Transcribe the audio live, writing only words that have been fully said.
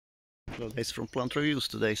Hello guys from Plant Reviews,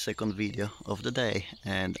 today's second video of the day,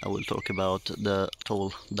 and I will talk about the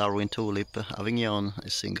tall Darwin Tulip Avignon, a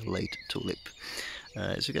single late tulip.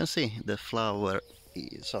 As you can see, the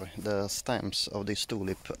the stems of this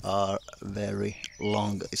tulip are very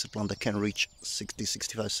long. It's a plant that can reach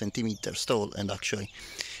 60-65 centimeters tall, and actually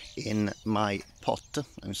in my pot,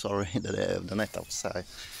 I'm sorry that I have the net outside.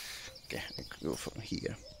 Okay, I can go from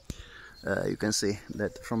here. You can see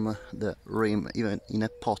that from the rim, even in a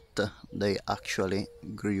pot, they actually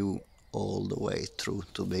grew all the way through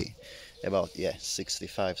to be about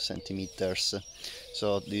 65 centimeters.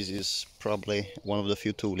 So this is probably one of the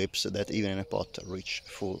few tulips that even in a pot reaches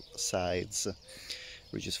full size.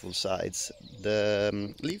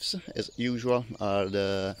 The leaves, as usual, are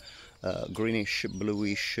the greenish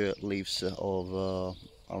bluish leaves of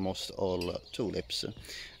almost all tulips.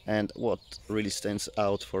 And what really stands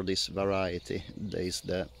out for this variety is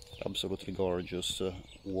the absolutely gorgeous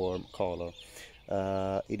warm color.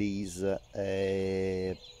 It is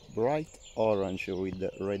a bright orange with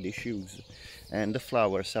reddish hues, and the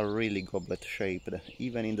flowers are really goblet shaped.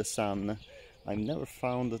 Even in the sun, I've never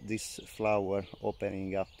found this flower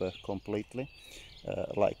opening up completely,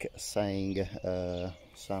 like saying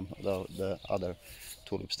some of the other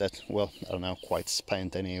tulips that, well, are now quite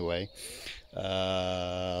spent anyway.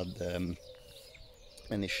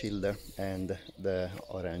 The Schilder and the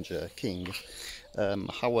Orange King.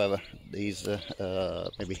 However, these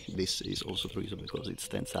maybe this is also the reason because it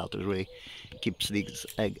stands out. It really keeps this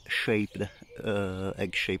egg-shaped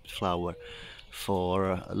flower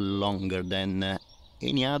for longer than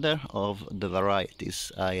any other of the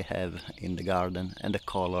varieties I have in the garden, and the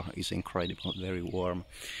color is incredible, very warm.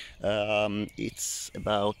 It's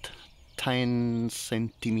about 10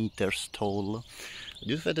 centimeters tall. Due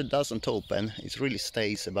to the fact that it doesn't open, it really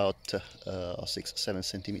stays about 6-7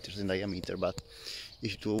 centimeters in diameter, but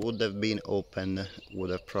if it would have been open, would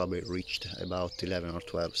have probably reached about 11 or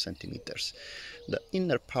 12 centimeters. The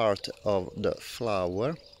inner part of the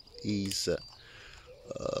flower is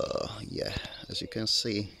as you can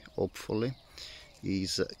see, hopefully,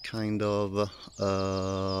 is kind of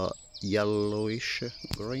yellowish,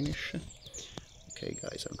 greenish. Okay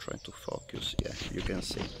guys, I'm trying to focus. Yeah, you can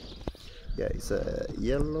see. Yeah, it's a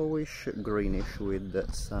yellowish greenish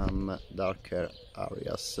with some darker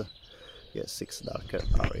areas. Yeah, 6 darker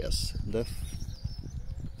areas.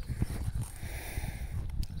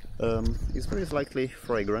 It's very slightly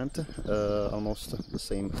fragrant, almost the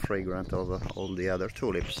same fragrance of all the other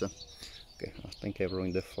tulips. Okay, I think I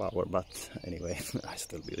ruined the flower, but anyway, it's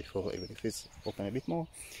still beautiful, even if it's open a bit more.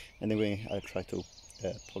 Anyway, I'll try to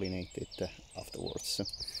pollinate it afterwards.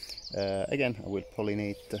 Again, I will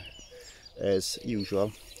pollinate as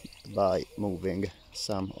usual by moving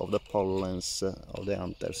some of the pollens of the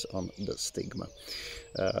anthers on the stigma.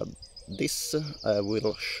 This I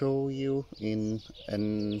will show you in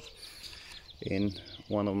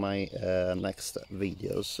one of my next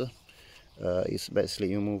videos. Is basically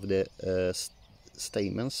you move the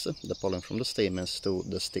stamens, the pollen from the stamens to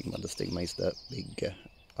the stigma. The stigma is the big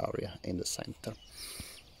area in the center.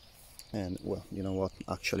 And well, you know what,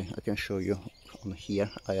 actually I can show you on here.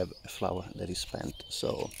 I have a flower that is spent,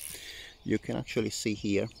 so you can actually see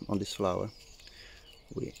here on this flower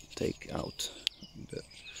we take out the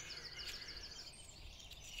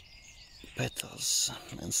petals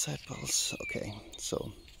and sepals.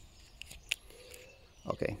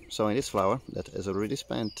 So in this flower that is already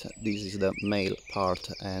spent, this is the male part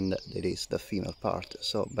and it is the female part.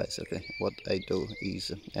 So basically what I do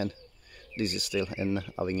is, and this is still an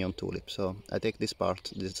Avignon tulip, so I take this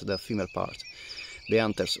part, this is the female part, the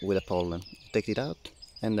anthers with the pollen, take it out,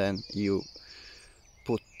 and then you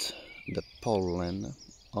put the pollen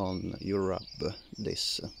on, you rub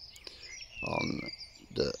this on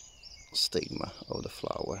the stigma of the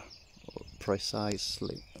flower,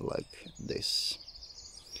 precisely like this.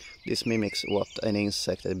 This mimics what an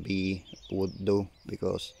insect, a bee, would do,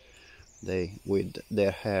 because they, with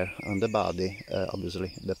their hair on the body,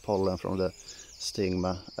 obviously the pollen from the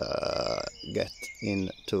stigma get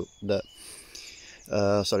into the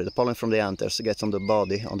the pollen from the anthers gets on the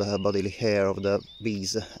body, on the bodily hair of the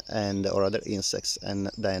bees and or other insects,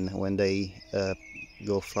 and then when they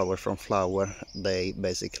go flower from flower, they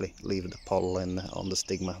basically leave the pollen on the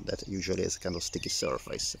stigma that usually is a kind of sticky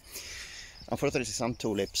surface. Unfortunately, some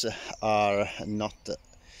tulips are not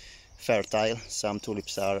fertile, some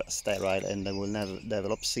tulips are sterile and they will never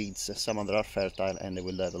develop seeds. Some other are fertile and they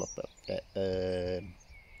will develop a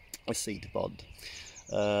seed pod.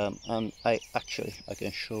 And I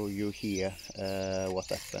can show you here what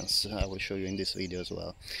happens. I will show you in this video as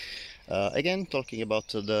well. Again, talking about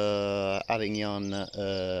the Avignon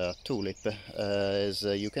tulip, as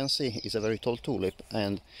you can see, it's a very tall tulip,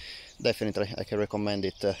 and definitely I can recommend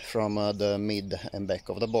it from the mid and back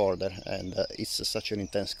of the border, and it's such an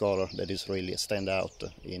intense color that is really stand out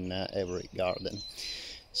in every garden.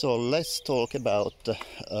 So let's talk about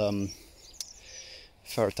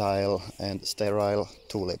fertile and sterile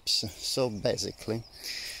tulips. So basically,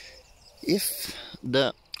 if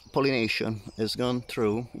the pollination is gone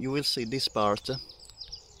through, you will see this part,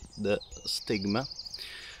 the stigma,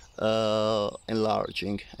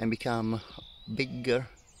 enlarging and become bigger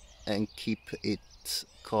and keep its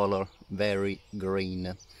color very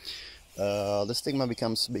green. The stigma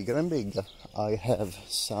becomes bigger and bigger. I have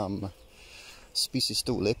some species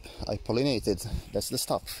tulip I pollinated, that's the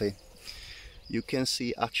stopfy. You can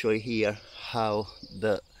see actually here how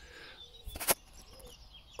the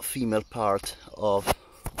female part of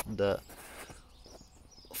the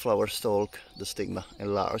flower stalk, the stigma,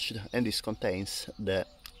 enlarged, and this contains the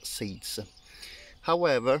seeds.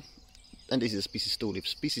 However, and this is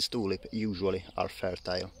species tulip usually are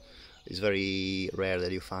fertile. It's very rare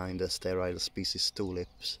that you find sterile species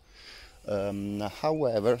tulips.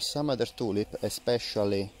 However, some other tulip,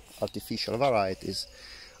 especially artificial varieties,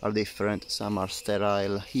 are different. Some are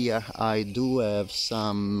sterile. Here I do have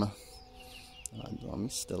some, I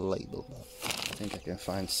missed the label, but I think I can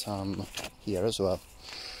find some here as well.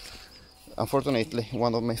 Unfortunately,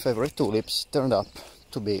 one of my favorite tulips turned up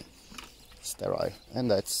to be sterile, and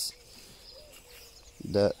that's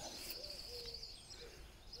the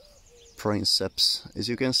princeps. As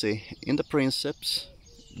you can see, in the princeps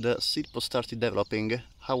the seed pod started developing,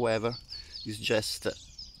 however it's just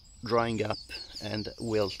drying up and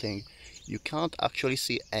wilting. You can't actually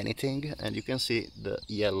see anything, and you can see the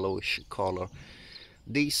yellowish color.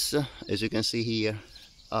 These, as you can see here,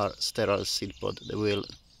 are sterile seed pod. They will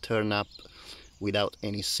turn up without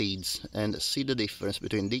any seeds, and see the difference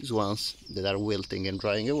between these ones that are wilting and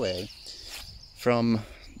drying away from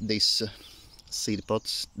these seed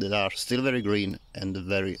pods that are still very green and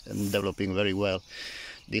developing very well.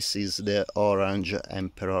 This is the orange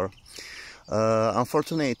emperor.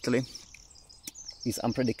 Unfortunately, it's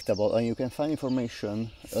unpredictable, and you can find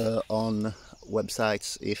information on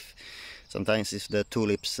websites sometimes if the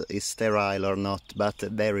tulips is sterile or not, but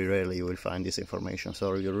very rarely you will find this information,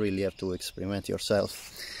 so you really have to experiment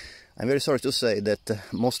yourself. I'm very sorry to say that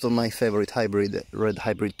most of my favorite red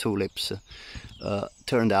hybrid tulips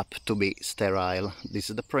turned up to be sterile. This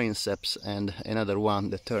is the princeps, and another one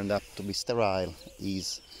that turned up to be sterile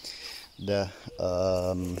is the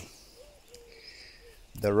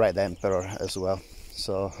red emperor as well.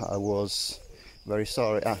 So I was very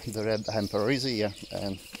sorry. The red emperor is here,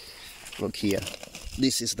 and look here.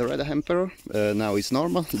 This is the red emperor. Now it's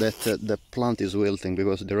normal that the plant is wilting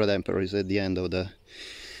because the red emperor is at the end of the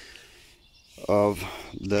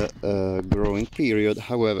growing period.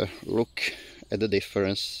 However, look at the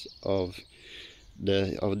difference of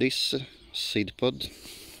this seed pod.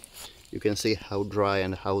 You can see how dry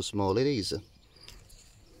and how small it is.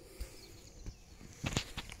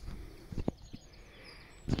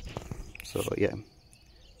 So yeah,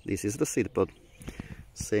 this is the seed pod.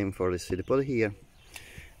 Same for the seed pod here,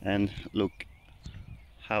 and look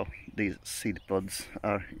how these seed pods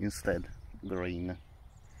are instead green.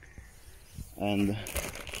 And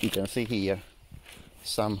you can see here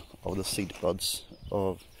some of the seed pods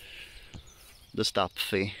of the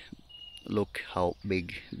stopfy. Look how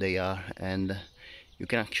big they are, and you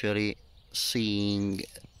can actually see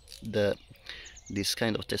this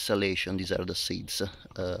kind of tessellation. These are the seeds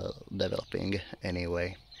developing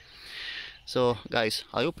anyway. So guys,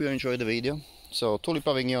 I hope you enjoyed the video. So Tulip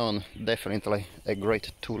Avignon, definitely a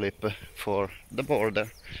great tulip for the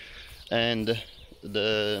border, and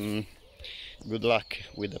good luck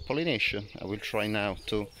with the pollination. I will try now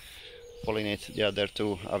to pollinate the other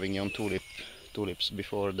two Avignon tulips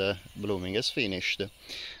before the blooming is finished.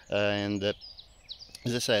 And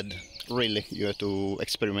as I said, really you have to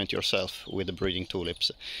experiment yourself with the breeding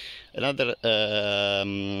tulips. Another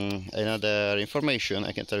information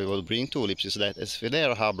I can tell you about breeding tulips is that if they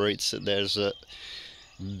are hybrids, it's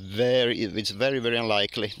very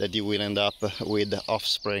unlikely that you will end up with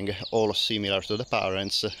offspring all similar to the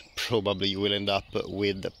parents. Probably you will end up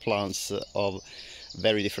with plants of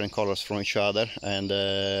very different colors from each other, and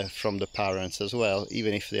from the parents as well,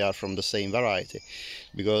 even if they are from the same variety,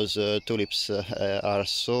 because tulips are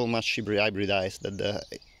so much hybridized that the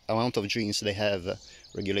amount of genes they have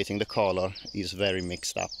regulating the color is very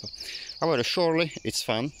mixed up. However, surely it's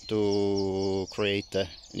fun to create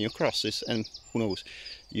new crosses, and who knows,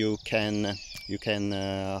 you can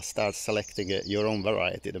start selecting your own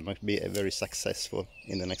variety that might be very successful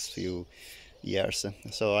in the next few years.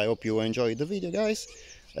 So I hope you enjoyed the video, guys,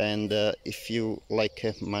 and if you like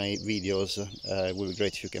my videos, it would be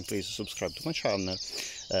great if you can please subscribe to my channel.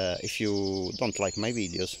 If you don't like my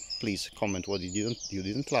videos, please comment what you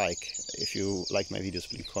didn't like. If you like my videos,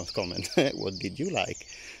 please comment what did you like.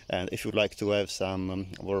 And if you'd like to have some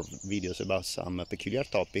more videos about some peculiar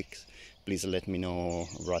topics, please let me know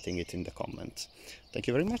writing it in the comments. Thank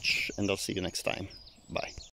you very much, and I'll see you next time. Bye.